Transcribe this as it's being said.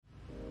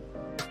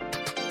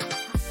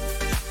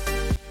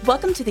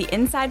Welcome to the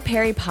Inside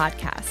Perry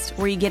podcast,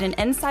 where you get an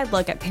inside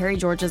look at Perry,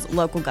 Georgia's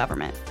local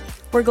government.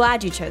 We're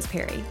glad you chose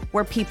Perry,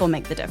 where people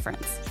make the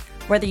difference.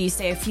 Whether you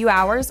stay a few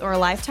hours or a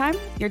lifetime,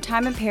 your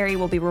time in Perry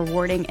will be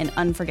rewarding and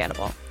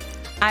unforgettable.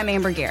 I'm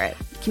Amber Garrett,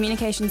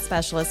 Communications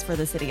Specialist for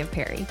the City of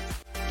Perry.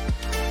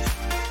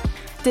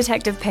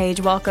 Detective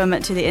Paige,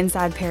 welcome to the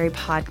Inside Perry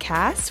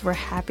podcast. We're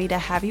happy to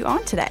have you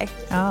on today.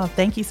 Oh,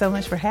 thank you so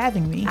much for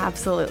having me.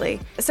 Absolutely.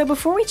 So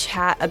before we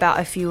chat about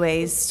a few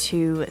ways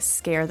to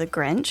scare the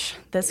Grinch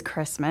this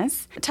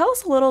Christmas, tell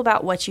us a little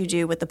about what you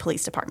do with the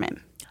police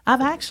department. I've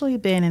actually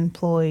been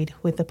employed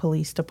with the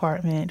police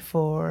department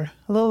for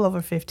a little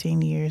over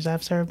 15 years.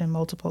 I've served in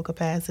multiple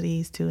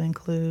capacities to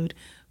include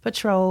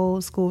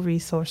patrol, school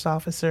resource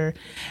officer,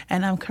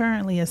 and I'm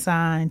currently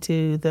assigned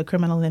to the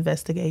Criminal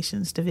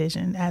Investigations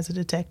Division as a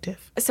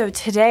detective. So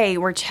today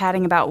we're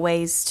chatting about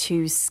ways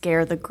to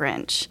scare the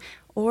Grinch,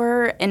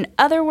 or in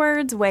other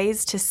words,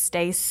 ways to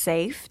stay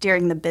safe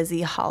during the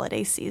busy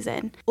holiday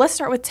season. Let's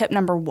start with tip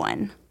number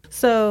 1.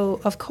 So,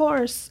 of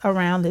course,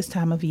 around this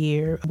time of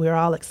year, we're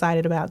all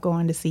excited about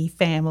going to see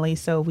family,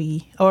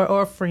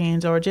 or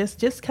friends, or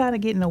just kind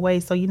of getting away.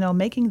 So,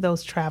 making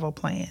those travel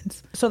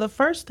plans. So the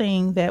first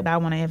thing that I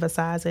want to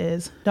emphasize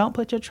is don't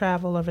put your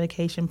travel or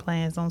vacation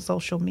plans on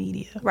social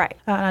media. Right.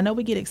 I know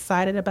we get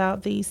excited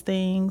about these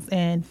things,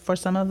 and for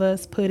some of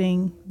us,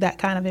 putting that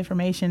kind of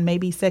information may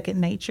be second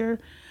nature.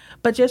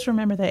 But just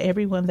remember that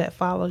everyone that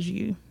follows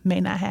you may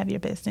not have your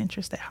best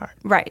interest at heart.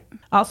 Right.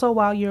 Also,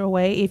 while you're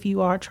away, if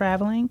you are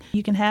traveling,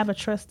 you can have a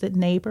trusted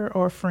neighbor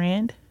or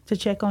friend to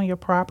check on your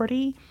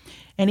property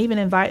and even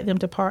invite them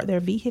to park their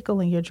vehicle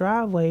in your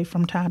driveway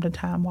from time to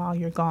time while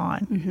you're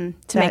gone. Mm-hmm.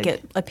 To make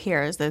it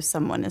appear as though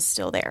someone is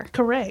still there.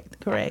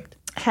 Correct.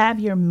 Have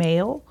your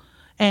mail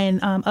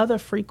and other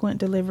frequent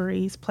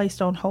deliveries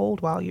placed on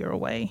hold while you're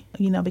away.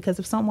 Because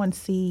if someone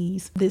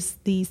sees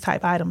these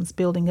type items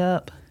building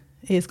up,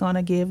 it's going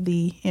to give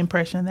the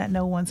impression that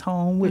no one's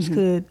home, which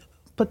could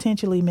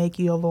potentially make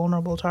you a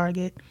vulnerable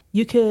target.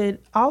 You could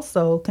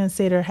also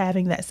consider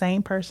having that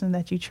same person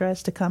that you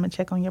trust to come and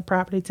check on your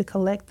property to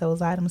collect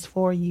those items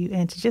for you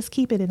and to just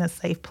keep it in a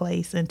safe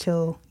place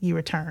until you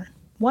return.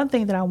 One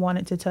thing that I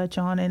wanted to touch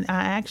on, and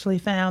I actually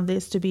found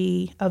this to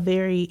be a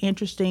very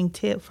interesting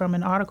tip from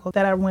an article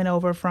that I went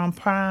over from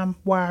Prime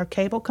Wire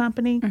Cable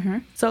Company.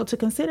 So to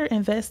consider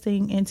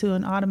investing into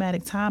an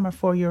automatic timer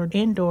for your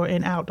indoor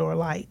and outdoor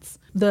lights.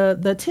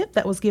 The tip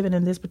that was given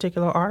in this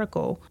particular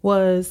article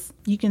was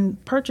you can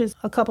purchase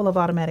a couple of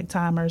automatic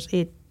timers.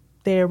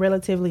 They're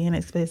relatively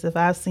inexpensive.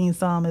 I've seen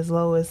some as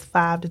low as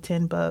 $5 to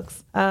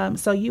 $10.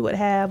 So you would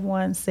have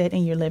one set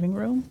in your living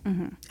room,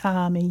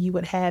 and you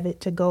would have it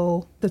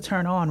to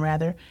turn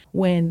on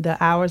when the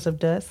hours of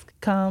dusk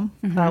come,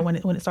 when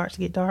it starts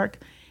to get dark.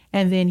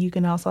 And then you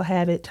can also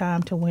have it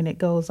timed to when it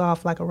goes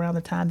off, like around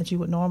the time that you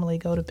would normally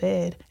go to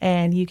bed.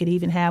 And you could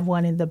even have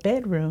one in the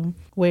bedroom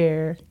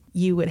where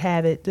you would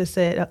have it to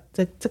set up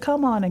to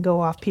come on and go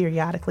off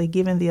periodically,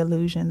 giving the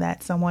illusion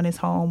that someone is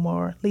home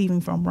or leaving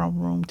from one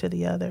room to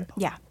the other.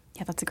 Yeah,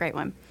 that's a great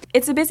one.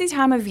 It's a busy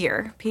time of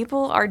year.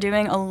 People are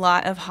doing a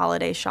lot of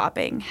holiday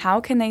shopping.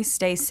 How can they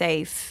stay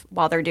safe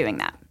while they're doing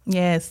that?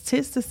 Yes,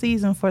 'tis the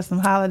season for some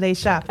holiday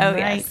shopping,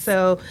 right?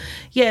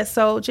 Yes.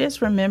 So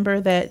just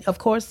remember that, of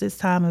course, this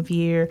time of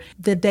year,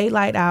 the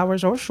daylight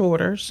hours are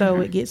shorter,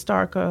 so it gets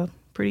darker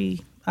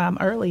pretty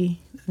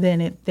early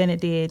than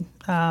it did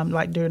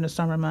like during the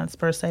summer months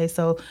per se.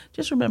 So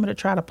just remember to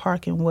try to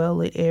park in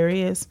well-lit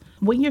areas.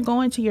 When you're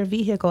going to your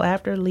vehicle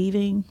after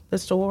leaving the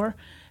store,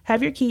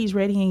 have your keys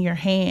ready in your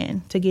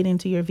hand to get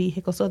into your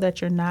vehicle so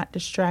that you're not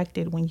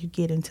distracted when you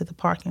get into the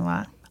parking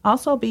lot.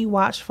 Also, be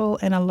watchful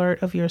and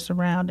alert of your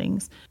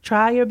surroundings.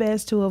 Try your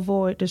best to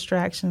avoid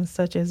distractions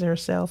such as your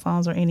cell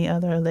phones or any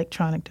other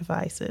electronic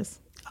devices.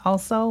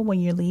 Also, when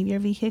you leave your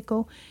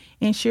vehicle,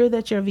 ensure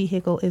that your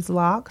vehicle is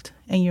locked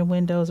and your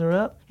windows are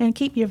up, and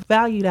keep your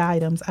valued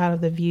items out of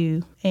the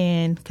view,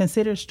 and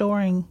consider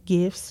storing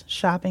gifts,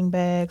 shopping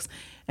bags,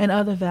 and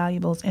other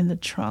valuables in the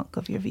trunk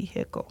of your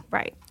vehicle.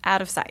 Right,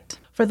 out of sight.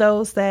 For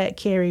those that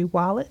carry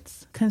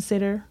wallets,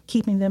 consider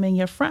keeping them in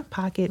your front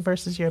pocket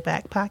versus your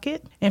back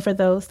pocket. And for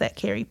those that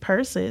carry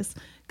purses,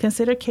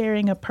 consider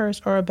carrying a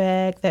purse or a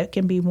bag that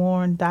can be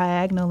worn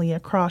diagonally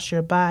across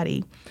your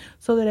body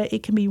so that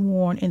it can be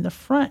worn in the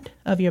front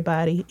of your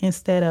body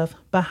instead of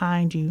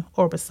behind you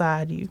or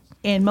beside you.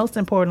 And most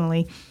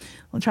importantly,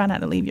 try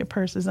not to leave your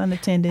purses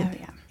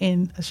unattended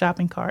in a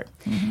shopping cart.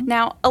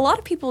 Now, a lot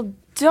of people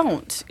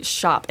don't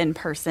shop in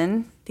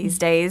person these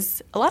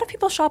days. A lot of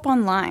people shop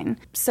online.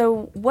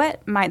 So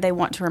what might they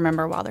want to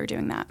remember while they're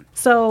doing that?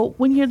 So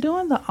when you're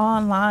doing the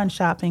online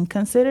shopping,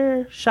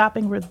 consider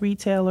shopping with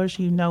retailers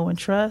you know and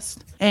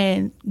trust,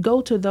 and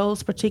go to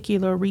those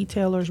particular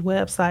retailers'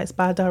 websites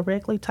by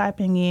directly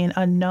typing in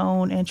a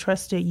known and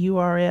trusted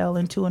URL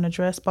into an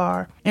address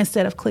bar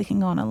instead of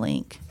clicking on a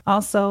link.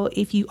 Also,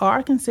 if you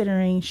are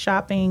considering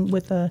shopping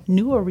with a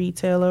newer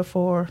retailer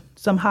for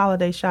some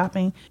holiday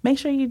shopping, make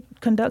sure you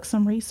conduct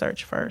some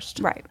research first.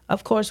 Right.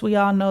 Of course, we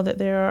all know that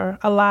there are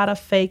a lot of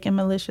fake and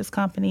malicious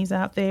companies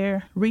out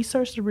there.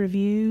 Research the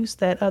reviews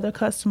that other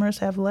customers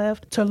have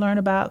left to learn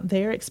about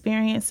their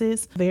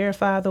experiences.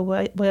 Verify the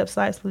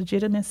website's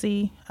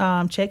legitimacy.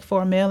 Check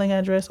for a mailing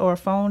address or a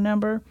phone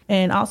number.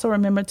 And also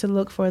remember to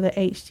look for the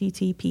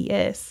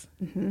HTTPS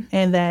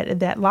and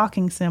that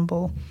locking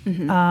symbol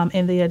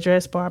in the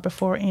address bar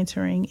before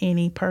entering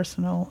any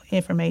personal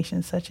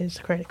information such as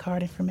credit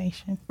card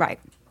information. Right.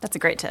 That's a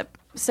great tip.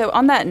 So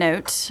on that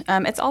note,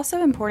 it's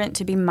also important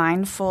to be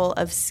mindful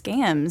of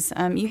scams.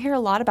 You hear a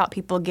lot about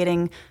people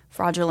getting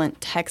fraudulent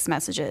text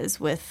messages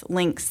with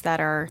links that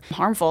are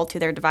harmful to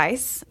their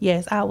device.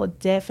 Yes, I would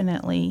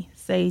definitely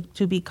say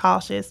to be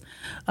cautious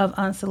of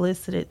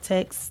unsolicited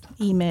texts,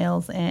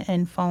 emails,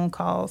 and phone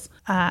calls.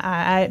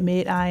 I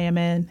admit I am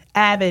an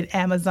avid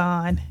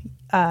Amazon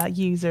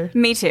user.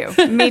 Me too.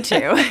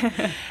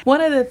 One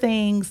of the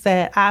things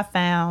that I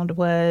found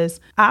was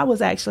I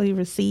was actually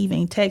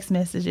receiving text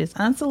messages,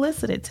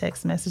 unsolicited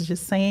text messages,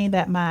 saying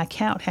that my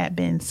account had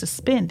been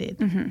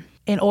suspended.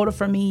 In order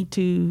for me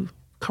to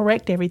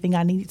correct everything,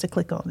 I needed to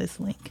click on this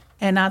link.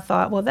 And I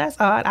thought, well, that's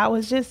odd. I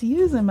was just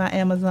using my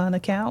Amazon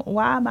account.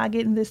 Why am I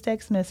getting this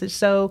text message?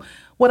 So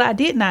what I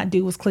did not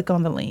do was click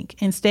on the link.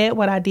 Instead,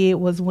 what I did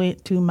was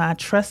went to my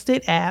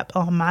trusted app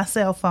on my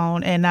cell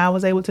phone, and I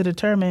was able to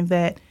determine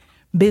that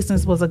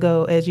business was a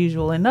go as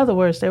usual. In other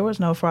words, there was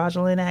no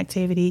fraudulent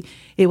activity.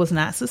 It was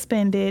not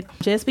suspended.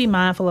 Just be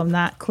mindful of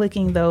not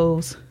clicking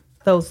those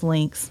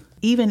links.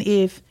 Even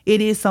if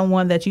it is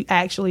someone that you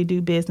actually do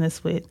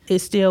business with,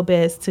 it's still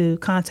best to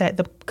contact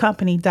the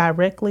company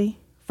directly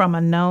from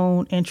a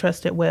known and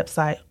trusted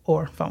website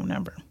or phone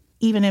number.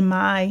 Even in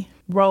my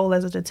role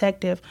as a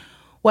detective,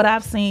 what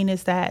I've seen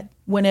is that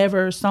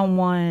whenever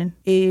someone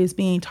is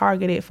being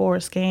targeted for a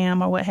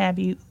scam or what have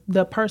you,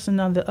 the person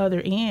on the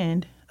other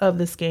end of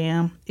the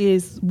scam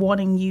is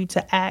wanting you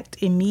to act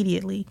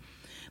immediately.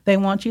 They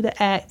want you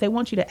to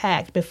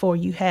act before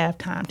you have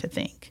time to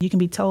think. You can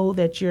be told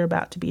that you're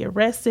about to be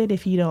arrested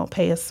if you don't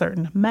pay a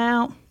certain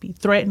amount, be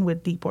threatened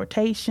with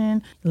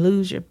deportation,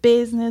 lose your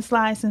business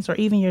license, or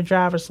even your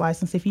driver's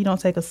license if you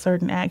don't take a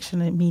certain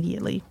action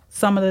immediately.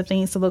 Some of the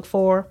things to look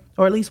for,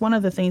 or at least one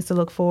of the things to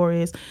look for,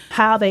 is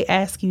how they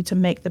ask you to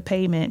make the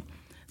payment,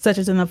 such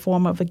as in the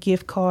form of a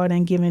gift card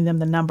and giving them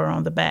the number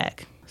on the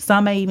back.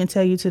 Some may even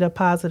tell you to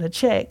deposit a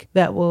check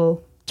that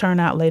will turn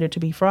out later to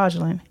be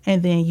fraudulent,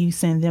 and then you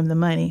send them the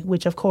money,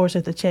 which of course,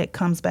 if the check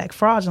comes back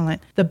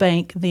fraudulent, the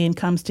bank then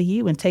comes to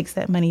you and takes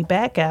that money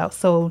back out.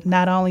 So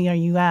not only are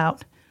you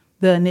out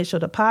the initial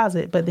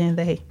deposit, but then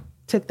they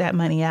took that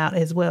money out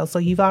as well. So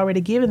you've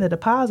already given the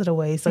deposit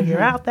away, so you're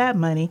out that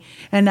money,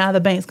 and now the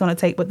bank's going to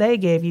take what they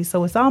gave you.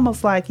 So it's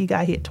almost like you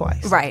got hit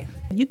twice. Right.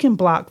 You can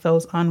block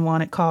those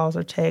unwanted calls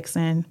or texts,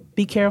 and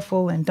be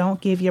careful and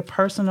don't give your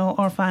personal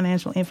or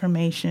financial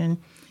information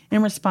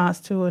in response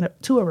to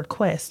a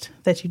request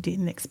that you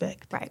didn't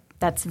expect. Right.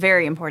 That's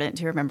very important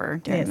to remember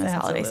during this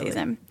holiday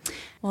season.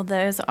 Well,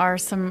 those are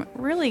some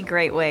really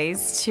great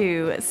ways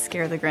to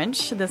scare the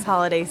Grinch this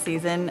holiday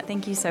season.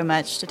 Thank you so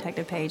much,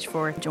 Detective Paige,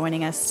 for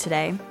joining us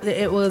today.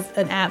 It was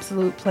an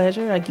absolute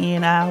pleasure.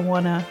 Again, I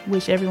want to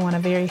wish everyone a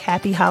very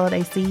happy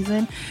holiday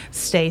season.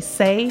 Stay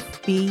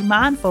safe, be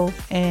mindful,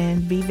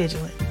 and be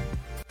vigilant.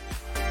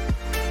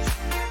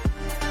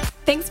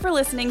 Thanks for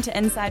listening to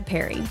Inside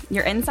Perry,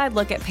 your inside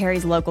look at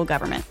Perry's local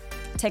government.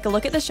 Take a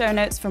look at the show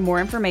notes for more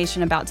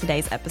information about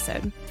today's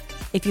episode.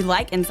 If you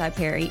like Inside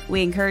Perry,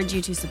 we encourage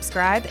you to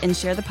subscribe and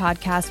share the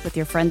podcast with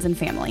your friends and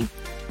family.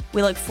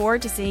 We look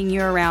forward to seeing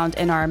you around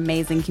in our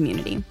amazing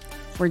community,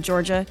 where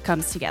Georgia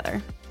comes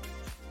together.